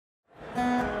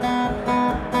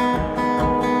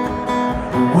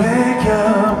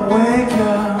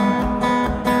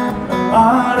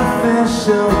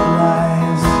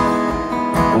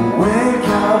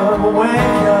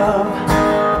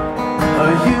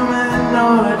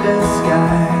no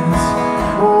disguise.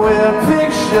 We're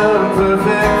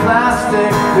picture-perfect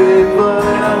plastic people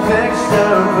in a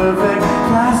picture-perfect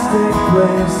plastic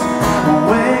place.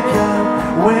 Wake up,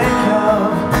 wake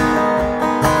up,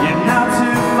 you're not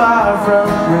too far from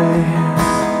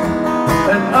grace.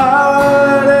 And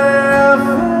artificial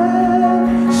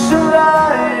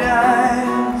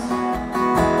eyes,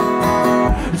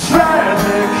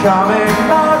 tragic comic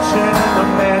marching in the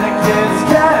mannequins,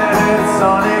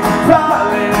 catatonic,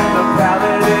 falling in the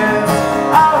paladins,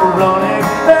 ironic,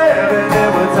 living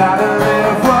it without a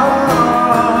live,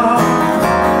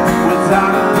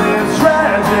 without a live,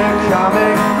 tragic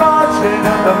comic marching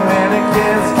in the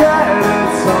mannequins,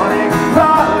 catatonic,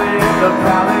 falling in the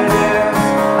paladins,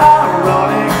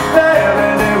 ironic,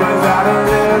 living it without a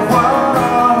live,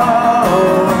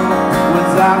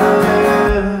 without a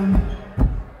live.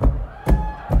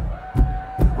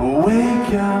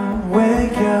 Wake up,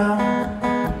 wake up,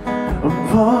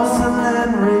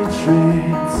 porcelain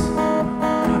retreats.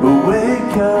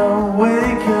 Wake up,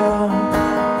 wake up,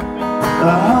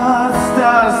 the heart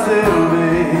starts to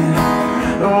beat.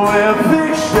 We're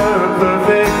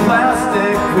picture-perfect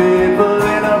plastic people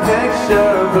in a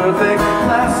picture-perfect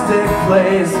plastic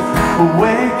place.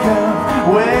 Wake up,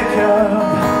 wake up,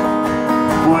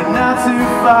 we're not too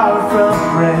far from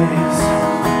grace.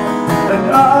 And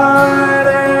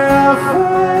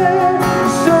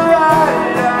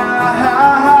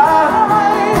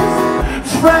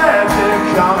tragic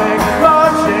comic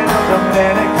marching of the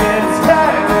mannequins,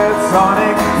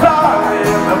 catatonic, falling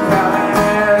in the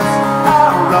paladins,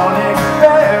 ironic,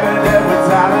 living it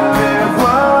without a live,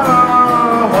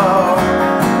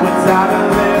 without a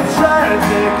live,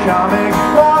 tragic comic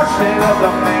marching of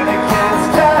the mannequins,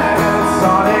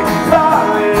 catatonic,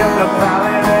 falling in the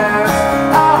paladins,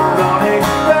 ironic,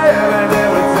 living it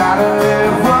without a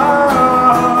live,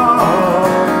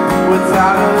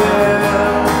 without a live.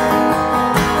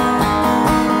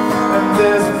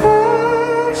 This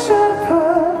picture-perfect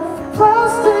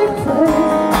plastic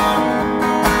place,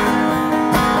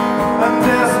 and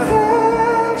this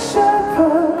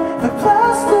picture-perfect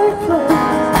plastic place,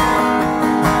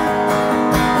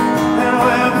 and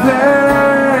we're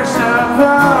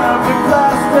picture-perfect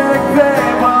plastic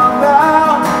people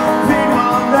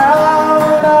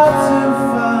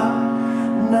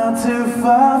now, not too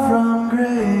far from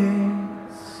grace.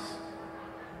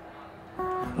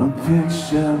 A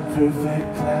picture-perfect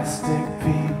plastic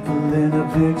people in a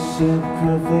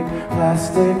picture-perfect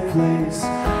plastic place.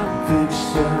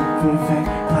 Picture-perfect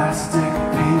plastic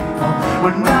people,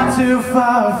 we're not too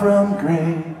far from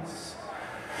grace.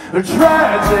 A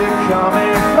tragic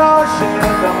comic motion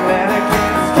of the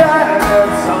mannequins,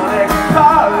 catatonic,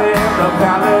 falling the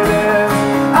paladins,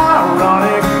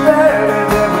 ironic,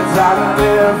 living it without a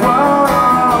live,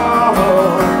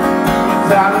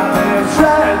 without a live,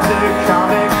 tragic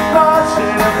comic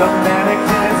marching of the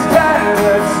mannequins,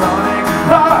 catatonic,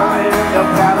 falling the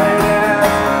paladins,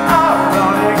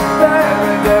 ironic,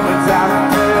 living it without a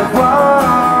live,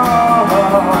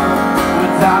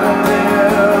 without a live.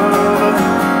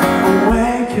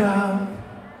 Wake up.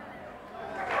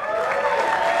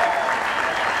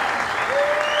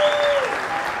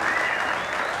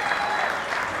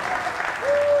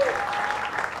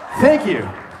 Thank you.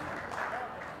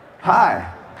 Hi.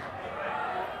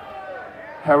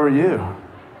 How are you?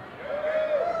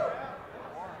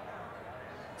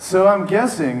 So I'm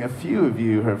guessing a few of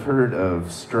you have heard of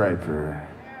Stryper.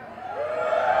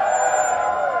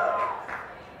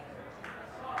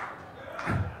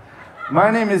 My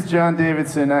name is Jon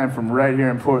Davidson. I'm from right here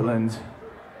in Portland.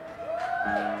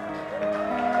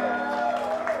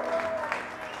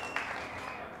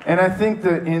 And I think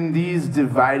that in these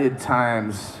divided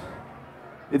times,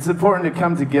 it's important to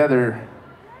come together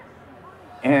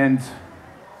and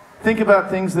think about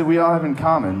things that we all have in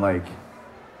common, like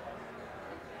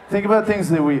think about things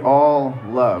that we all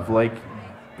love, like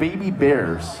baby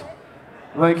bears.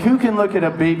 Like, who can look at a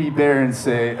baby bear and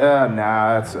say,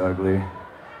 nah, that's ugly.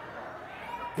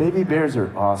 Baby bears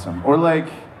are awesome. Or like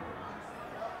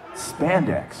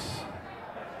spandex.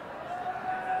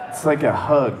 It's like a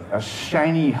hug, a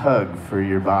shiny hug for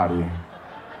your body.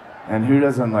 And who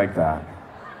doesn't like that?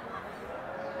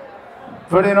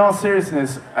 But in all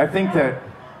seriousness, I think that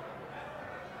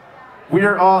we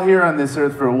are all here on this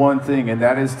earth for one thing, and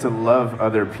that is to love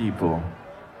other people.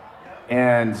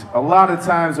 And a lot of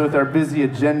times with our busy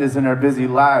agendas and our busy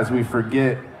lives, we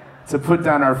forget to put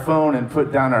down our phone and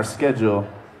put down our schedule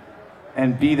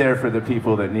and be there for the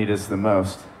people that need us the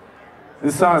most.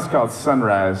 This song is called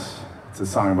Sunrise. It's a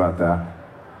song about that.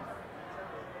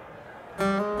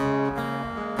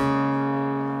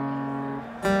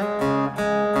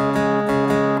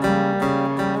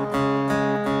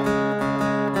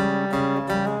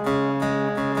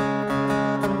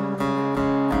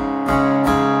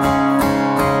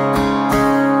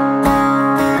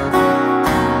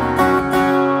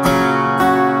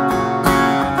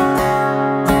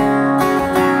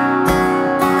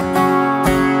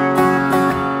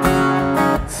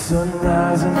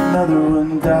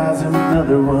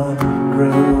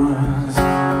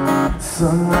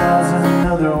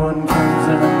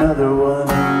 and another one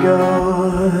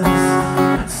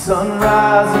goes.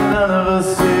 Sunrise and none of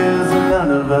us hears and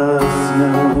none of us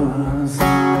knows.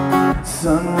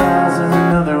 Sunrise and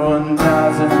another one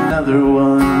dies and another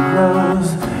one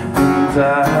grows. And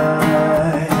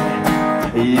I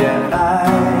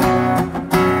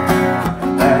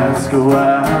ask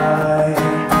why,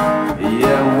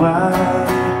 yeah, why?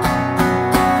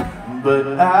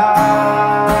 But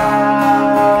I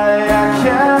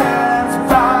can't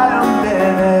buy a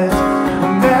minute.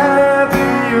 Maybe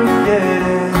you get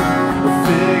it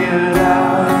figured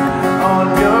out on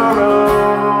your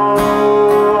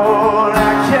own. I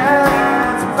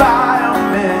can't buy a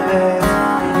minute.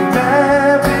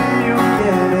 Maybe you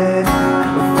get it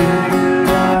figured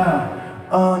out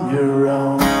on your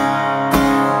own.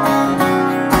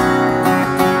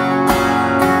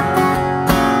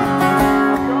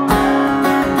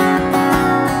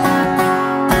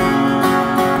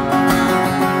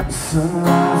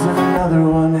 Sunrise and another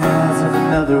one has and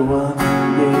another one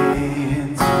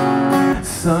needs.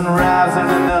 Sunrise and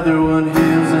another one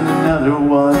heals and another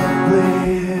one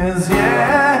bleeds.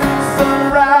 Yeah,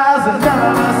 sunrise and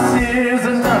none of us hears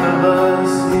and none of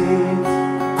us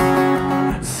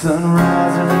heeds.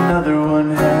 Sunrise and another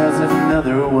one has and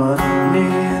another one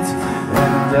needs.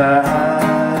 And I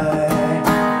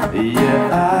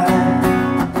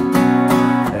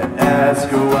ask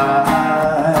why.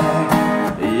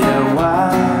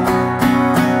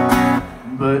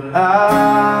 But I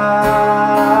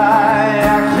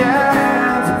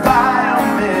can't buy a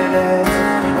minute.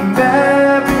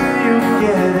 Maybe you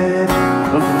get it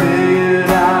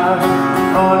figured out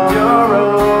on your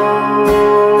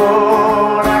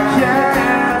own. I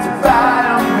can't buy a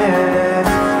minute.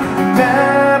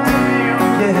 Maybe you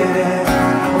get it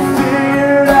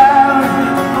figured out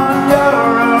on your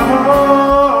own.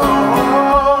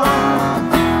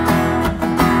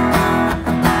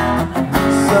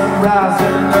 Sunrise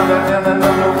and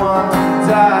another one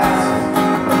dies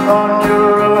on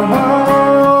your own.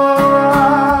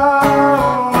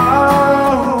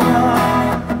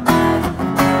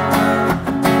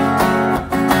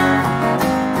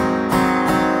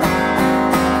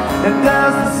 And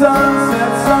as the sun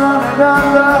sets on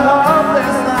another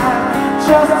hopeless night,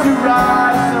 just to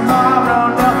rise tomorrow,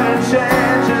 nothing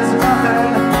changes,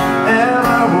 nothing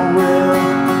ever will.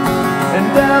 And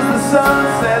as the sun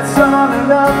sets on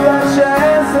another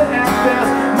chance to end this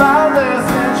mindless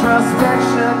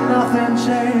introspection, nothing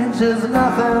changes,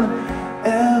 nothing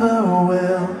ever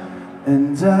will.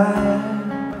 And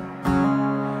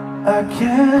I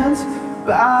can't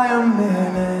buy a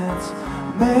minute.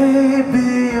 Maybe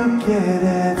you get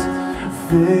it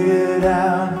figured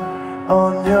out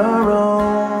on your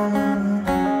own.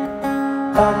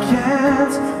 I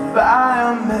can't buy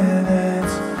a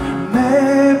minute.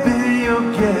 Maybe you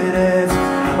get it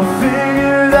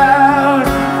figured out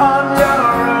on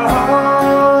your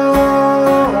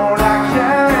own. I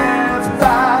can't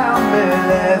buy a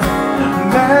minute.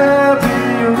 Maybe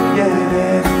you get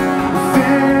it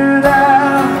figured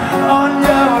out on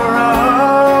your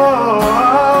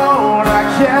own. I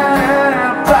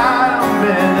can't buy a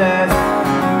minute.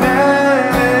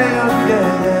 Maybe you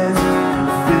get it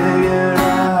figured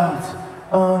out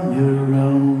on your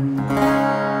own.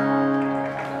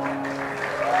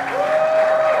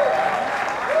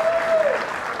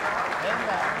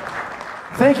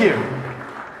 Thank you.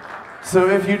 So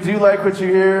if you do like what you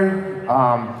hear,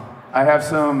 I have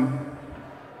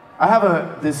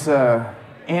this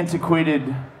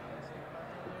antiquated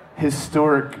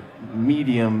historic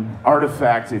medium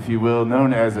artifact, if you will,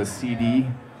 known as a CD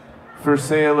for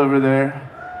sale over there.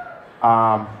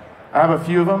 I have a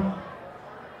few of them.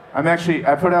 I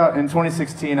put out, in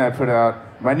 2016, I put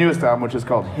out my newest album, which is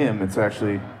called Hymn. It's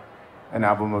actually an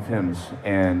album of hymns,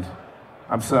 and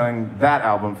I'm selling that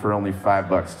album for only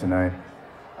 $5 tonight.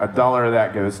 $1 of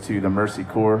that goes to the Mercy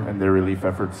Corps and their relief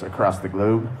efforts across the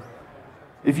globe.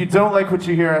 If you don't like what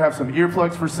you hear, I have some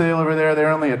earplugs for sale over there. They're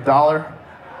only $1.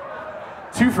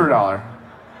 2 for $1.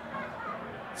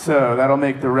 So that'll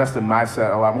make the rest of my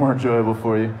set a lot more enjoyable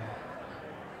for you.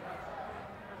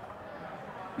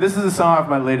 This is a song off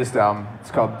my latest album. It's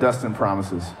called Dust and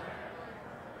Promises.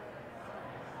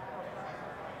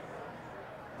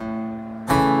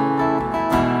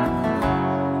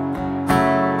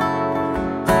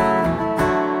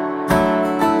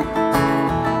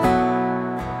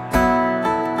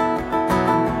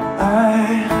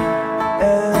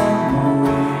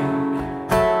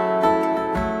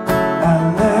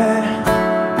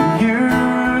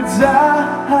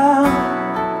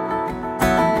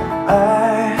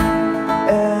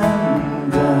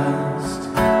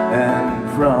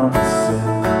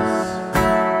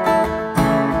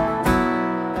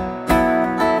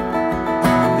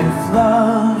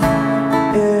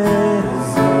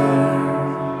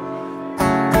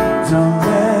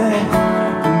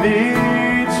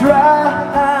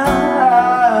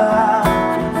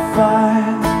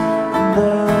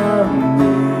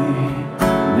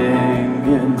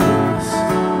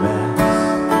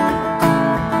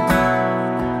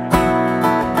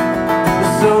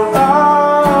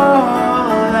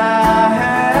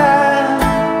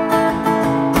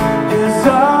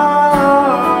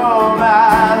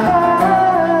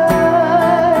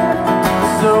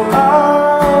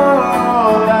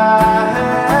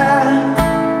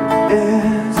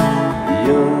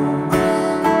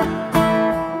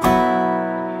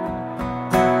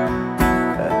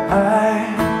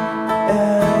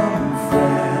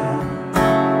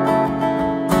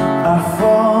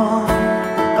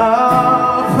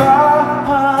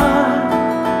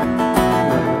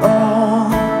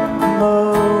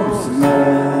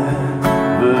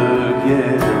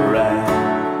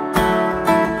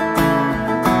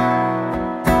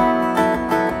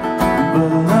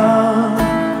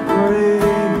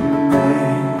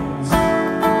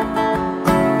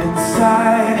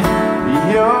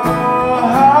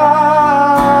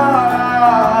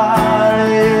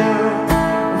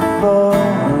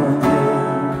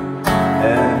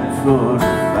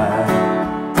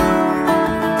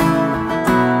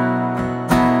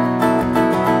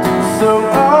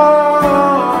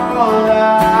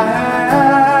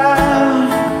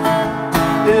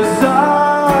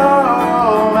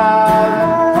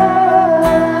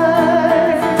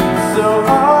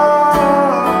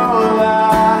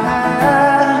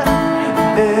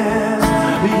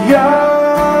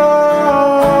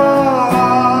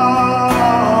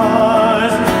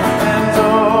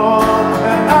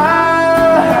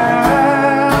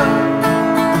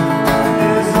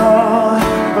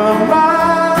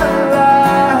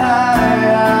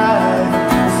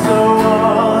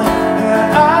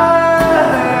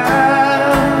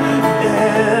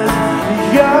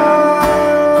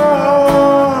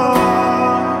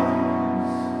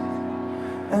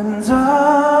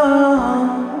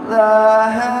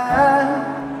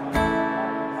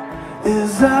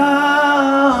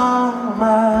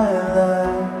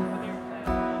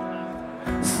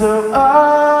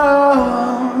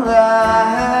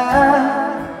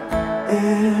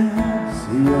 is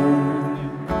yours.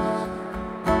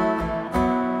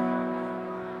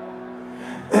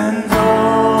 And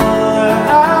all that I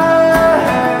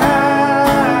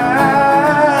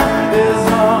have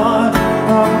is all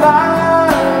of my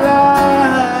life.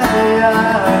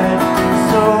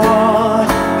 So all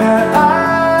that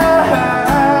I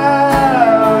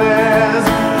have is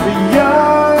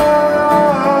yours.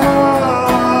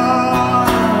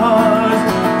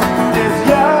 It's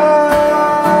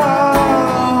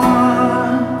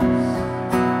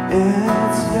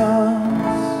yours.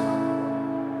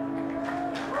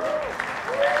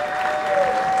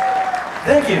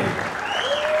 Thank you.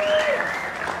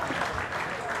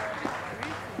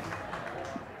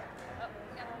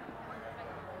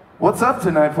 What's up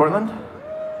tonight, Portland?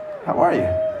 How are you?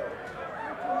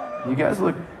 You guys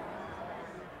look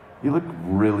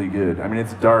really good. I mean,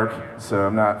 it's dark, so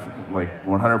I'm not like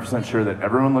 100% sure that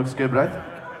everyone looks good, but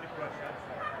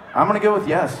I'm gonna go with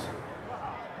yes.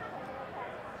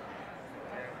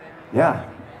 Yeah,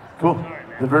 cool.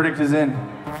 The verdict is in.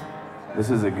 This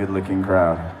is a good-looking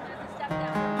crowd.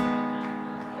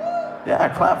 Yeah,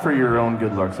 clap for your own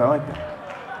good looks. I like that.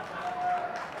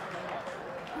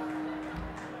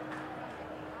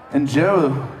 And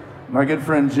Joe, my good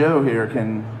friend Joe here,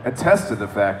 can attest to the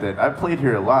fact that I've played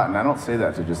here a lot, and I don't say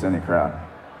that to just any crowd.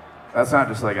 That's not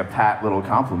just like a pat little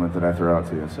compliment that I throw out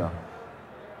to you, so.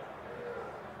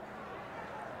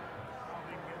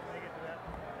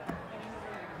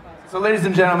 So ladies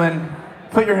and gentlemen,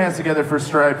 put your hands together for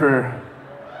Stryper.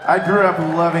 I grew up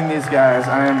loving these guys.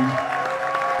 I am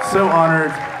so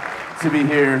honored to be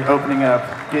here, opening up,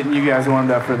 getting you guys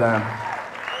warmed up for them.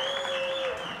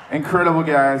 Incredible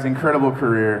guys, incredible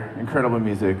career, incredible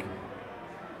music.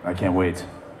 I can't wait.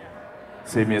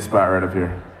 Save me a spot right up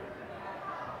here.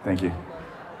 Thank you.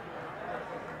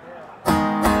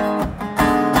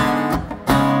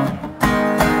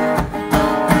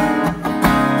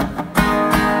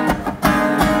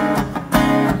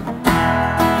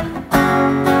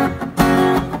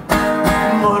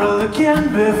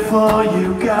 Before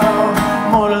you go,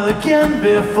 mortal again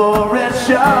before it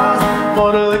shows,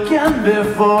 mortal again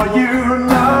before you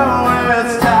know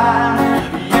it's time.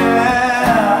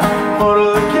 Yeah,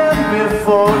 mortal again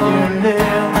before you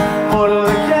kneel, mortal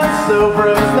again so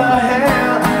bruise the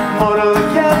heel, mortal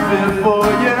again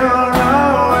before you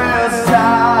know it's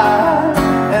time.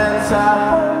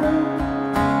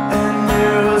 And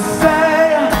you say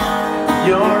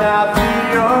you're not the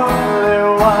only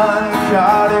one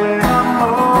caught in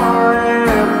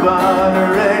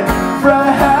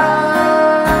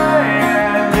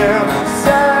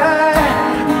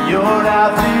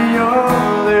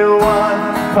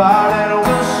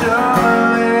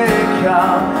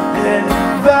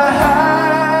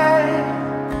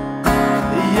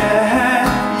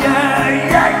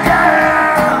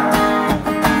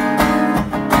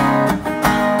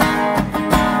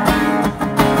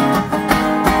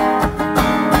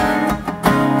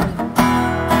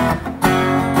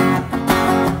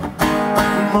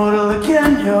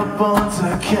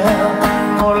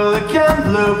mortal again,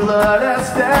 blue blood and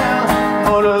stale,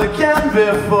 mortal again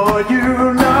before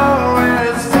you know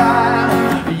it's time.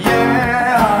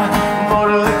 Yeah,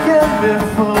 mortal again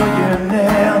before you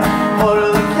nail,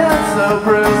 mortal again so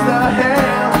bruise the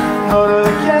heel, mortal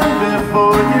again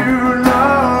before you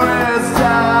know it's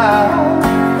time.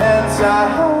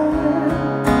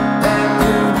 And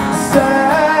you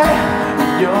say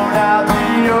you're not the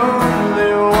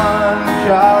only one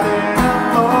caught in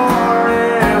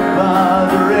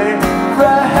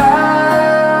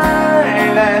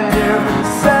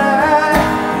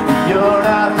you're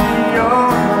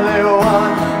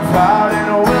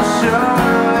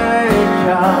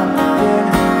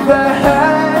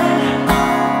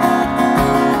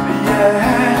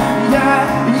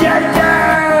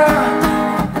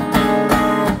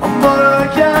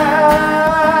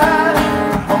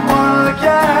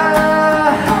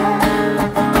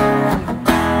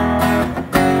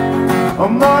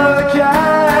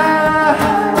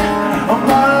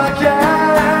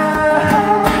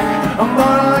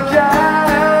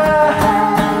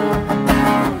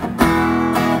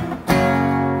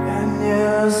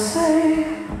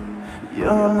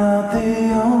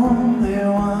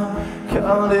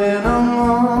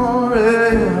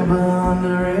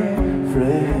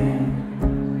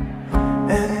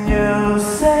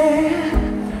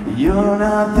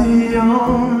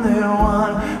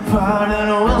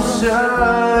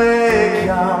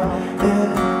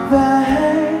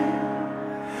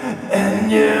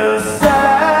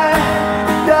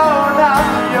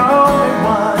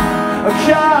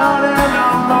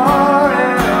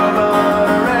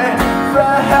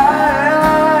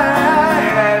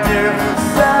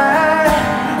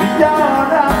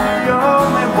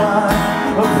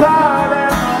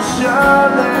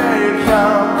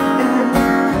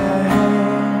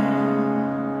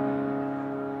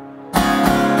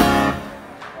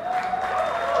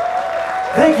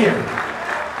Thank you.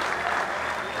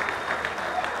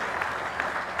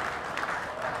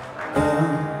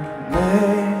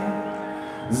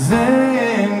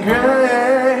 Amazing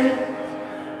grace,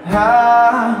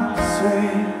 how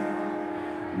sweet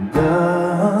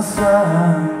the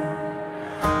sound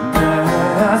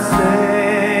that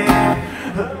saved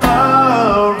a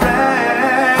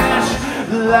wretch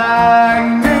like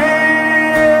me.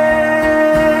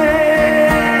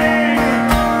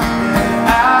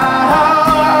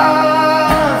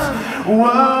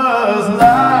 Was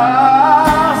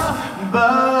lost,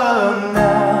 but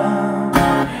now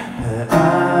that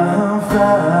I'm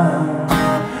found,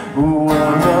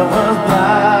 was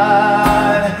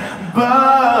blind,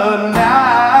 but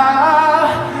now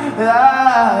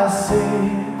I see.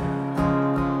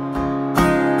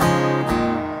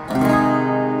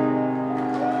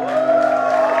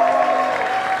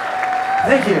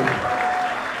 Thank you.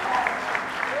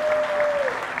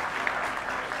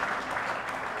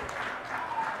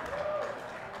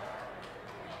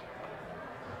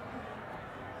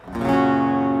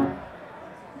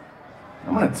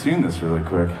 I'm going to tune this really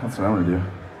quick. That's what I'm going to do.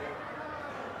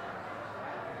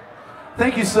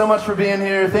 Thank you so much for being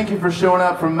here. Thank you for showing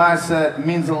up for my set. It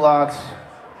means a lot,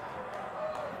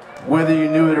 whether you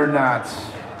knew it or not.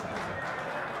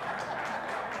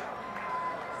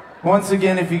 Once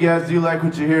again, if you guys do like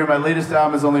what you hear, my latest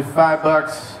album is only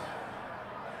 $5.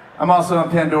 I'm also on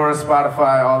Pandora,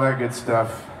 Spotify, all that good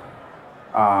stuff.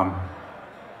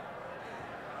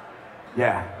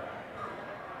 Yeah.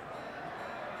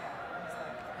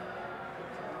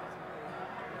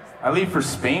 I leave for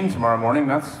Spain tomorrow morning.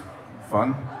 That's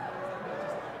fun.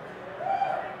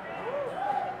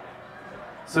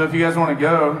 So if you guys want to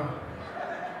go,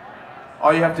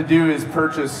 all you have to do is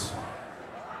purchase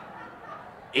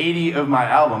 80 of my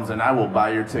albums and I will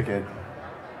buy your ticket.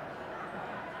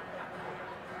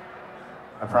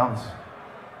 I promise.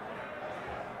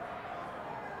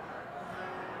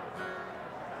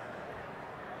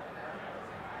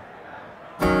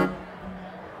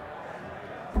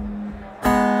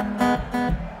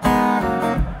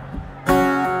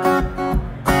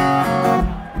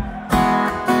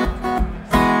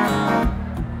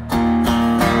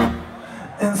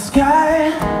 And sky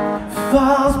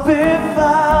falls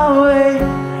before we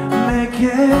make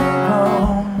it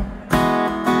home.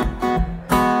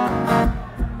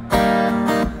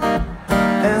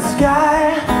 And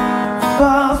sky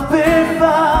falls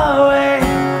before we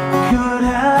could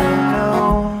have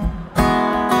known.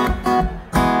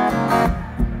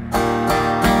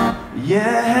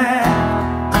 Yeah,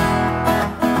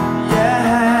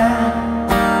 yeah,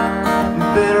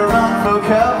 better run for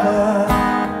cover.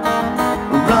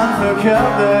 Run for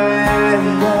cover, yeah,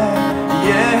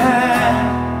 yeah,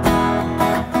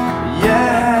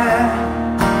 yeah.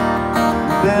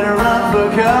 Better run for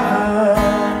cover,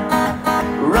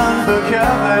 run for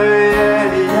cover,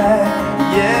 yeah, yeah,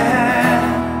 yeah,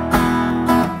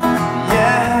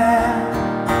 yeah.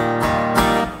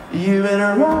 You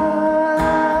better run.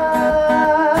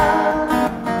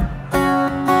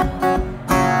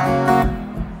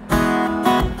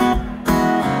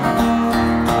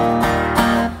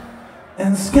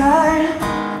 And sky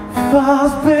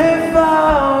falls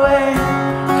before we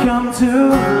come to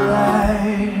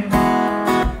life.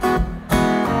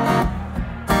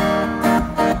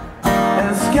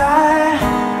 And sky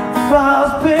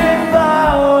falls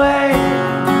before we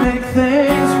make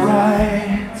things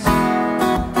right.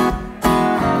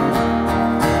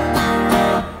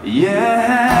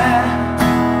 Yeah,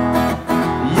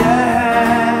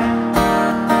 yeah,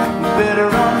 better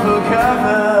run for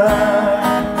cover.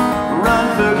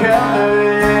 For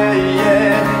cover, yeah,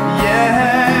 yeah,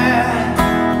 yeah,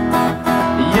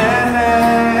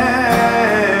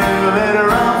 yeah. Better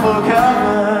run for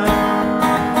cover,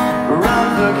 run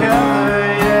for cover,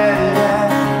 yeah, yeah,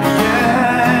 yeah,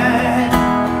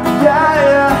 yeah,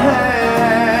 yeah.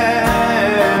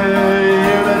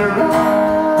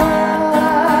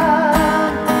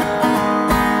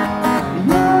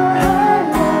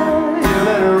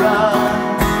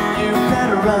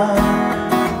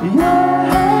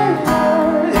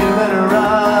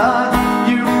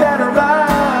 You better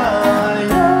run,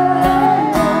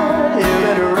 yeah, you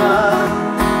better run,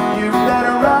 you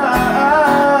better run,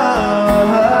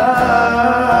 yeah.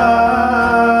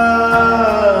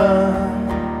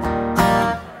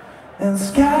 And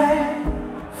sky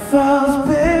falls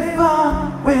before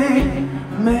we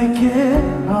make it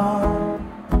home.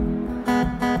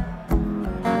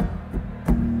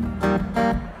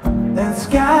 And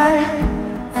sky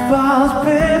falls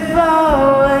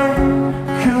before we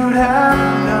could have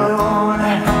known. I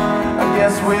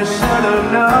guess we should have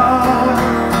known.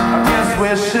 I guess we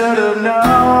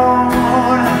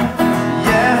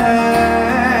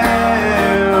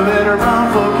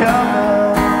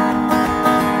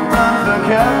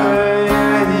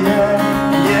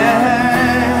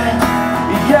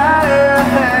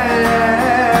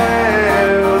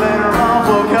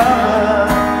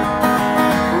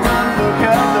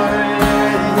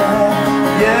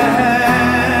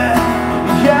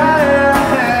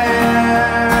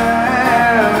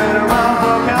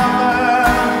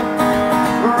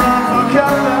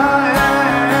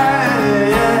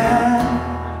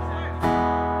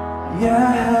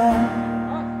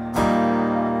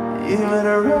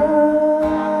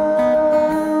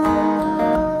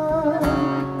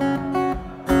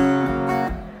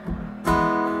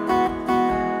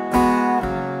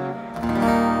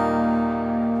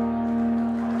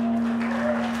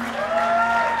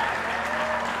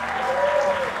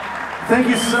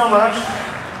so much.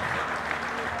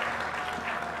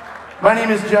 My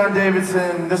name is Jon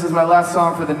Davidson. This is my last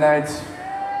song for the night.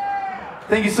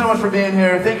 Thank you so much for being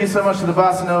here. Thank you so much to the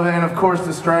Bossanova and of course to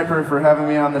Stryper for having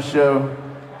me on the show.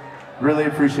 Really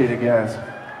appreciate it, guys.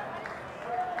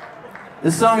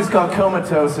 This song is called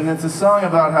Comatose, and it's a song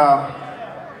about how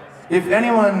if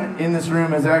anyone in this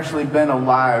room has actually been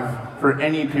alive for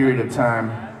any period of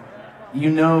time, you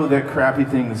know that crappy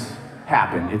things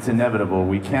happen. It's inevitable.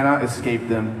 We cannot escape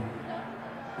them.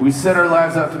 We set our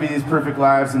lives up to be these perfect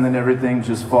lives, and then everything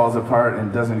just falls apart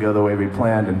and doesn't go the way we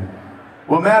planned. And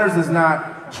what matters is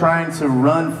not trying to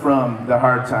run from the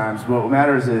hard times. What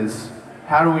matters is,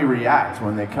 how do we react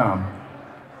when they come?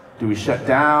 Do we shut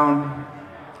down?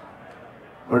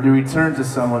 Or do we turn to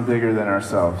someone bigger than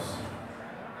ourselves?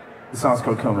 The song's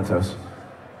called Comatose.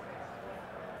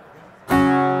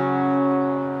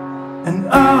 And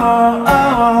oh,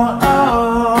 oh, oh,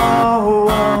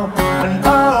 oh, and oh,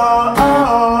 oh,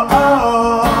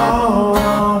 oh,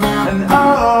 and oh,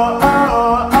 oh,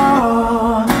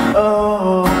 oh,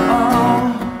 oh.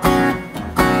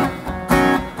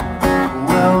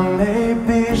 Well,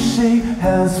 maybe she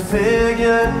has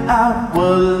figured out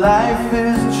what life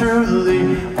is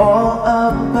truly all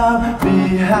about.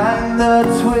 Behind the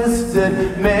twisted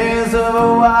maze of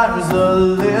wires, a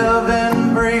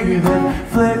living, breathing,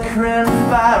 flickering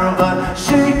fire. But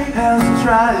she has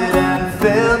tried and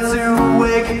failed to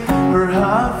wake her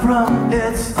heart from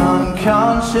its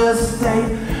unconscious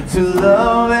state. To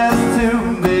love is to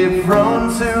be prone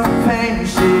to pain.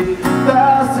 She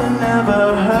vows to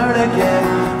never hurt again.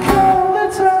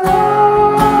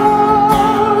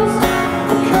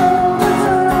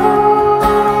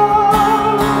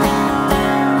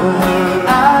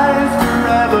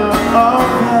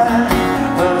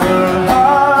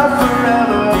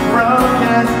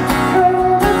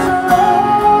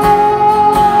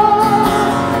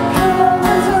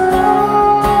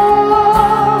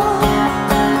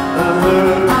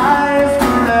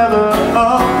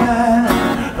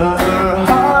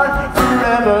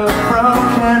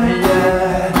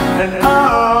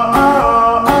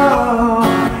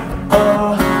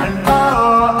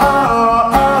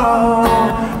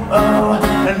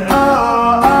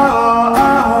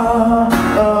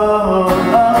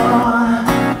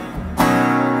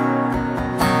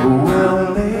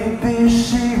 Well, maybe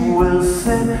she will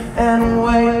sit and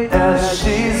wait as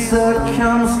she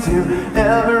succumbs to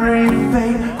every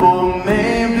fate. Or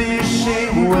maybe she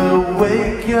will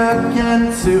wake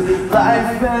again to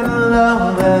life and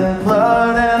love and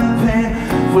blood and pain.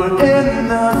 For in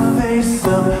the face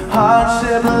of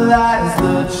hardship lies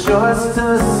the choice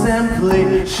to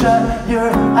simply shut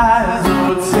your eyes.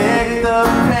 Or take the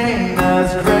pain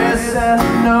as grace and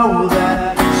know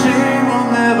that she will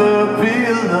never be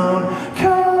alone.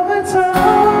 Comatose,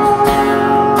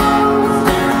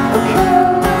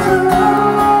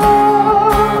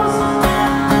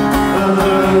 comatose.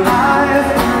 Her eyes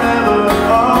forever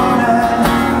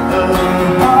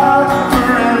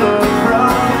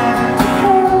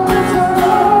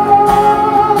open,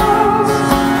 her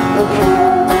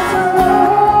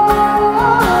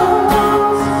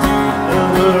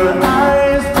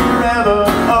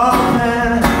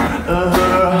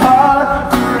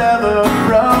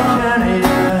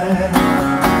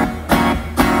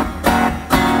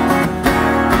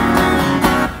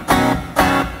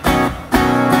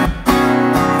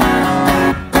heart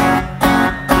forever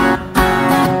broken.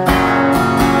 Comatose,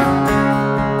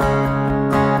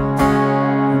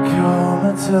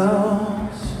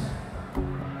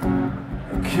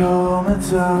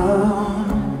 comatose.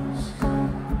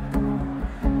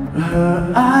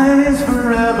 Her eyes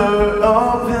forever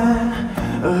open,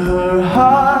 her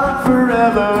heart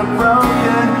forever broken,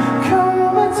 yeah.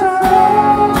 Comatose, comatose.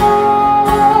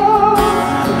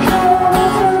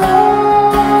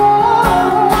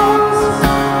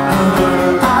 Her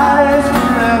eyes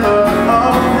forever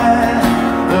open,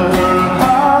 her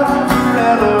heart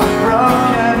forever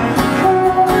broken.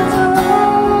 Comatose,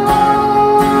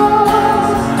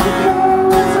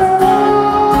 comatose.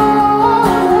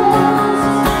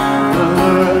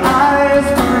 Her eyes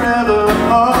forever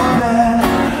open,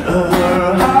 her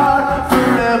heart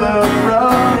forever broken.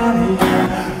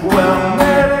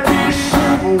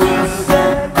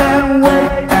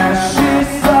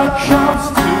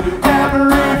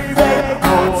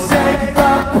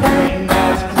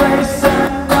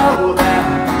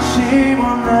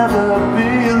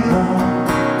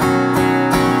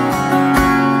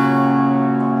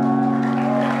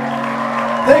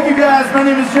 Thank you guys, my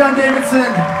name is Jon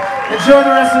Davidson. Enjoy the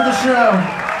rest of the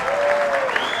show.